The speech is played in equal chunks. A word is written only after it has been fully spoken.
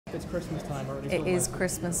It's Christmas time already. It is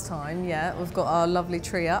Christmas time, yeah. We've got our lovely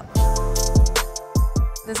tree up.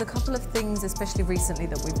 There's a couple of things, especially recently,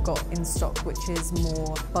 that we've got in stock, which is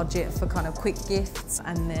more budget for kind of quick gifts,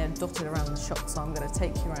 and they're dotted around the shop. So I'm going to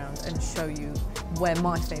take you around and show you where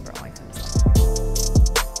my favourite items are.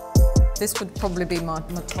 This would probably be my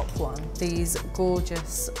top one. These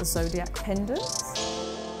gorgeous zodiac pendants.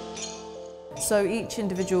 So each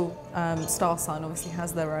individual star sign obviously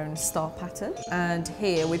has their own star pattern. And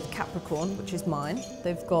here with Capricorn, which is mine,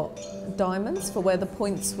 they've got diamonds for where the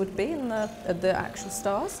points would be in the actual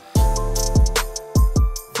stars.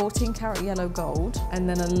 14 karat yellow gold, and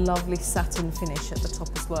then a lovely satin finish at the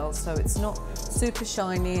top as well. So it's not super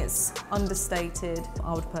shiny, it's understated.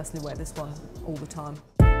 I would personally wear this one all the time.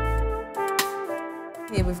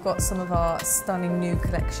 Here we've got some of our stunning new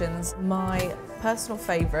collections. My personal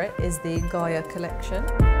favourite is the Gaia collection.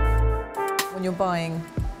 When you're buying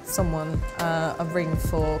someone a ring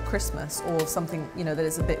for Christmas or something, you know, that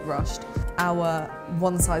is a bit rushed, our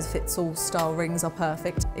one-size-fits-all style rings are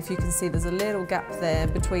perfect. If you can see, there's a little gap there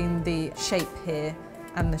between the shape here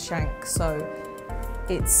and the shank, so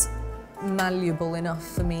it's malleable enough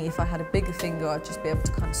for me. If I had a bigger finger, I'd just be able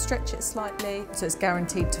to kind of stretch it slightly, so it's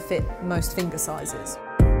guaranteed to fit most finger sizes.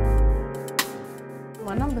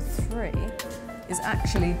 My number 3 is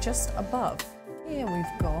actually just above. Here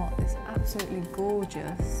we've got this absolutely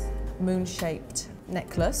gorgeous moon-shaped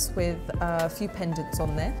necklace with a few pendants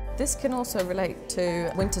on there. This can also relate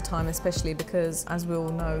to winter time, especially because, as we all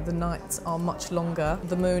know, the nights are much longer.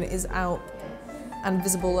 The moon is out and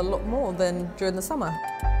visible a lot more than during the summer.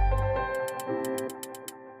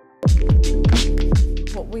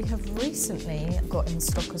 What we have recently got in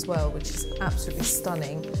stock as well, which is absolutely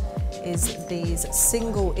stunning, is these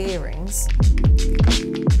single earrings.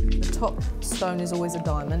 The top stone is always a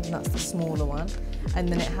diamond, and that's the smaller one. And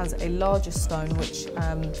then it has a larger stone, which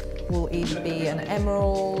will either be an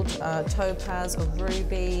emerald, topaz, or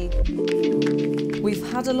ruby.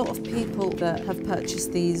 We've had a lot of people that have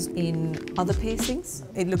purchased these in other piercings.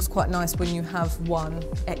 It looks quite nice when you have one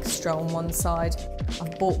extra on one side.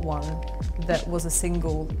 I've bought one that was a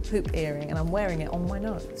single hoop earring, and I'm wearing it on my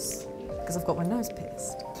nose because I've got my nose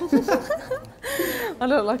pierced. I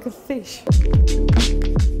look like a fish.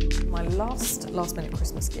 My last minute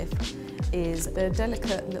Christmas gift is the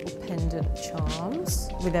delicate little pendant charms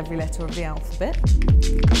with every letter of the alphabet.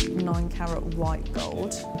 9 karat white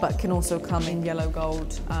gold, but can also come in yellow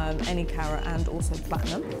gold, any carat, and also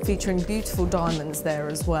platinum, featuring beautiful diamonds there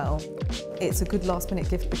as well. It's a good last minute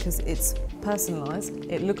gift because it's personalised,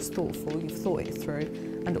 it looks thoughtful, you've thought it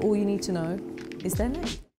through, and all you need to know is their name.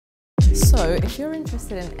 So if you're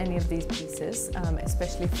interested in any of these pieces,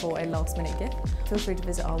 especially for a last minute gift, feel free to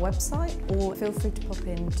visit our website or feel free to pop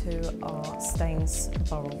into our Staines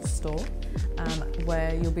Burrells store,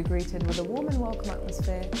 where you'll be greeted with a warm and welcome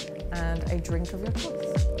atmosphere and a drink of your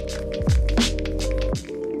choice.